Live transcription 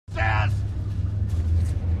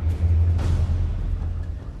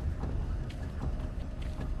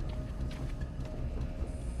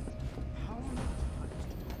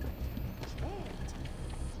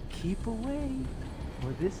keep away,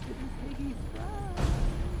 or this little piggy flies.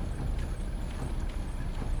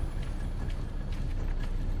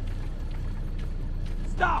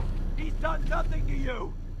 Stop! He's done nothing to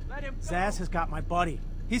you! Let him go! Zsasz has got my buddy.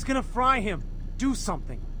 He's gonna fry him. Do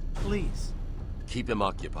something, please. Keep him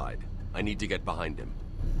occupied. I need to get behind him.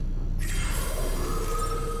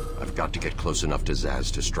 I've got to get close enough to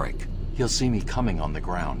Zsasz to strike. He'll see me coming on the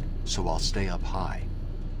ground, so I'll stay up high.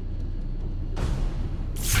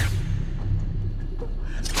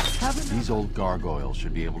 These old gargoyles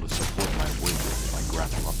should be able to support my weight if I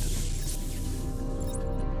grapple up to them.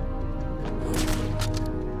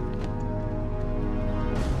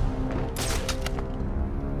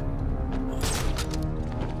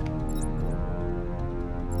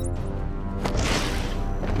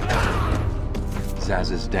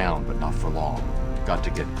 Zsasz is down, but not for long. Got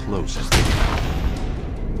to get close and take him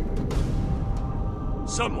out.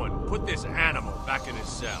 Someone put this animal back in his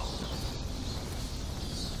cell.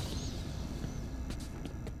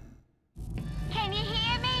 Can you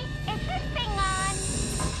hear me? Is this thing on?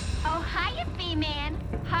 Oh, hiya, B-Man.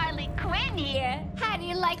 Harley Quinn here. How do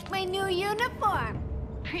you like my new uniform?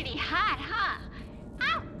 Pretty hot, huh?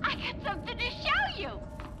 Oh, I got something to show you.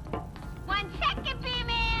 1 second,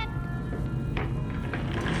 B-Man.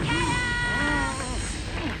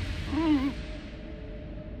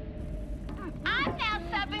 I'm now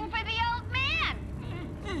subbing for the old man.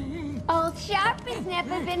 Old Sharp has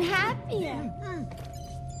never been happier.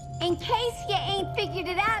 In case you ain't figured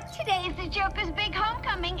it out, today is the Joker's big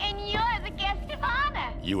homecoming, and you're the guest of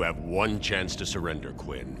honor. You have one chance to surrender,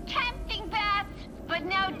 Quinn. Tempting, Bats, but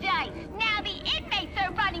no dice. Now the inmates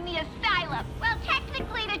are running the asylum. Well,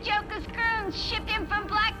 technically the Joker's goons shipped in from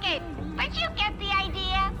Blackgate, but you get the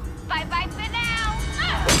idea. Bye-bye for now.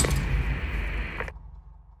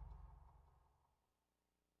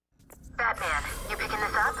 Batman, you picking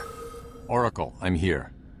this up? Oracle, I'm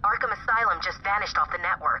here. Arkham Asylum just vanished off the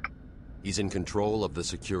network. He's in control of the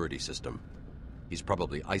security system. He's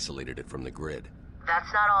probably isolated it from the grid.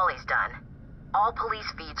 That's not all he's done. All police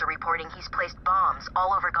feeds are reporting he's placed bombs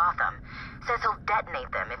all over Gotham. Says he'll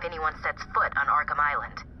detonate them if anyone sets foot on Arkham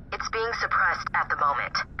Island. It's being suppressed at the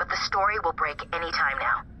moment, but the story will break any time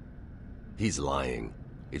now. He's lying.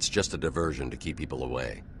 It's just a diversion to keep people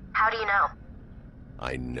away. How do you know?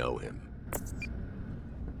 I know him.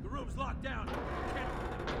 The room's locked down.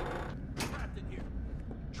 Trapped in here.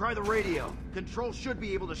 Try the radio. Control should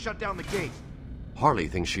be able to shut down the gate. Harley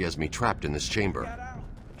thinks she has me trapped in this chamber.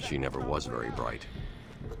 She never was very bright.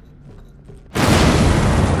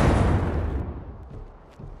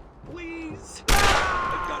 Please!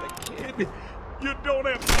 I got a kid. You don't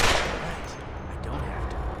have to. Right. I don't have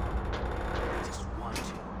to. I just want to.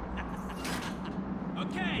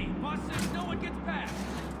 Okay, boss says no one gets past.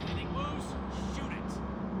 Anything moves, shoot it.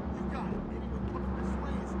 You got it. Anyone looking this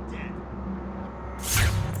way is dead.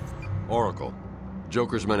 Oracle.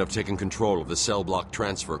 Joker's men have taken control of the cell block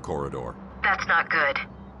transfer corridor. That's not good.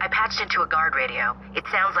 I patched into a guard radio. It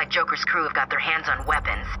sounds like Joker's crew have got their hands on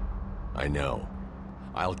weapons. I know.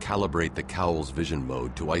 I'll calibrate the Cowl's vision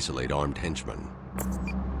mode to isolate armed henchmen.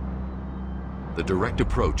 The direct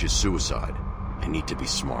approach is suicide. I need to be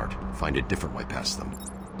smart. Find a different way past them.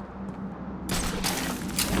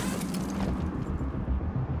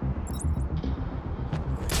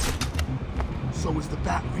 So is the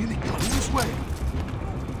bat really coming this way?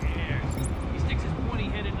 Yes. He sticks his pointy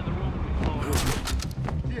head into the room and we close.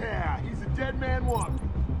 Yeah, he's a dead man walking.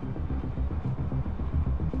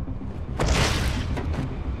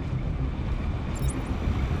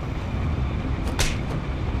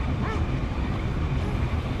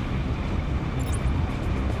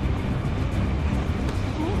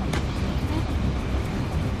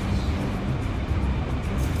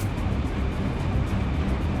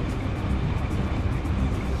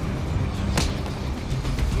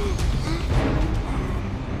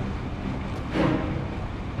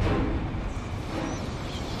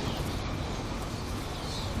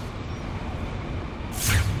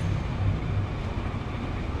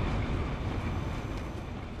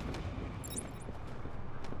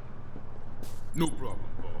 No problem,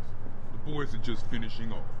 boss. The boys are just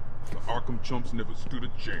finishing off. The Arkham chumps never stood a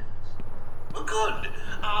chance. Good.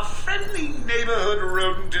 Our friendly neighborhood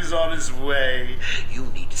rodent is on his way. You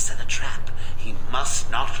need to set a trap. He must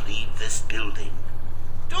not leave this building.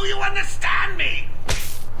 Do you understand me?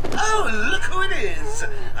 Oh, look who it is.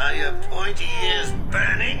 Are your pointy ears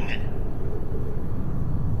burning?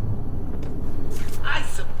 I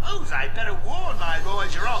suppose I'd better warn my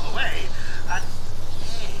boys you're on the way.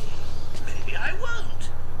 Maybe I won't.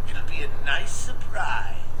 It'll be a nice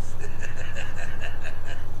surprise.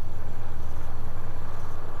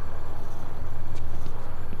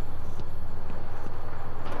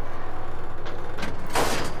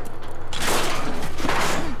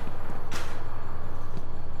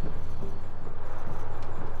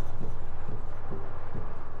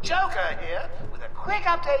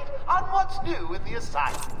 update on what's new in the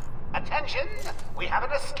asylum. Attention! We have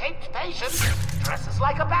an escaped patient. Dresses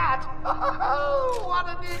like a bat. Oh, what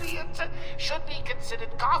an idiot. Should be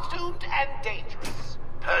considered costumed and dangerous.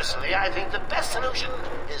 Personally, I think the best solution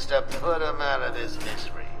is to put him out of his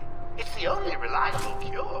misery. It's the only reliable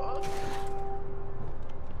cure.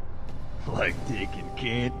 Like taking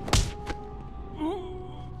kid.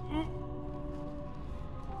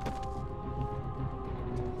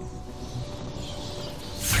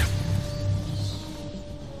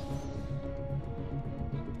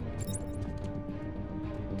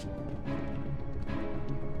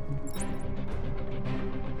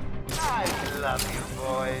 I love you,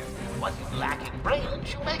 boys. What you lack in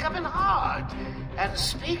brains, you make up in heart. And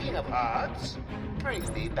speaking of hearts, bring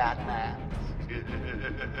me Batman.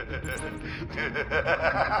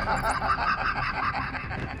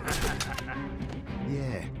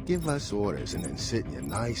 Yeah, give us orders and then sit in your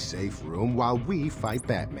nice, safe room while we fight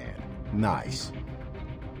Batman. Nice.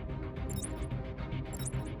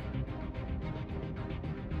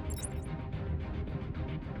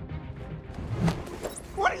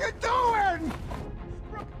 What are you doing?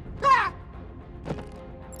 Ah!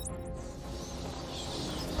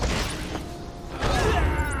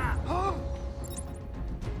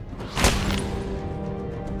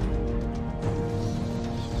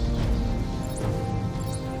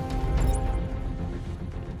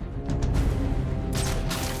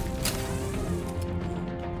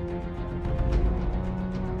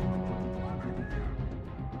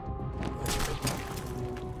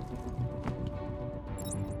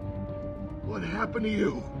 What happened to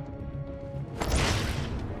you?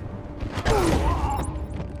 Get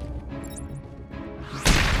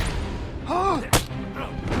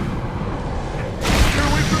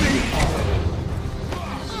away from me!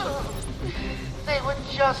 They were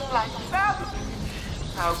just like family.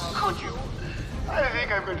 How could you? I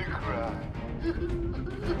think I'm going to cry.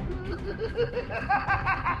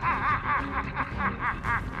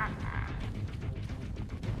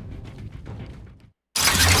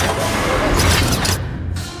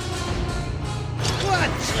 What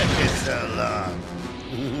took it so long?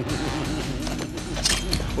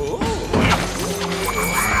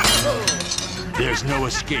 There's no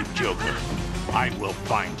escape, Joker. I will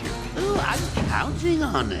find you. Ooh, I'm counting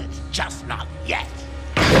on it. Just not yet.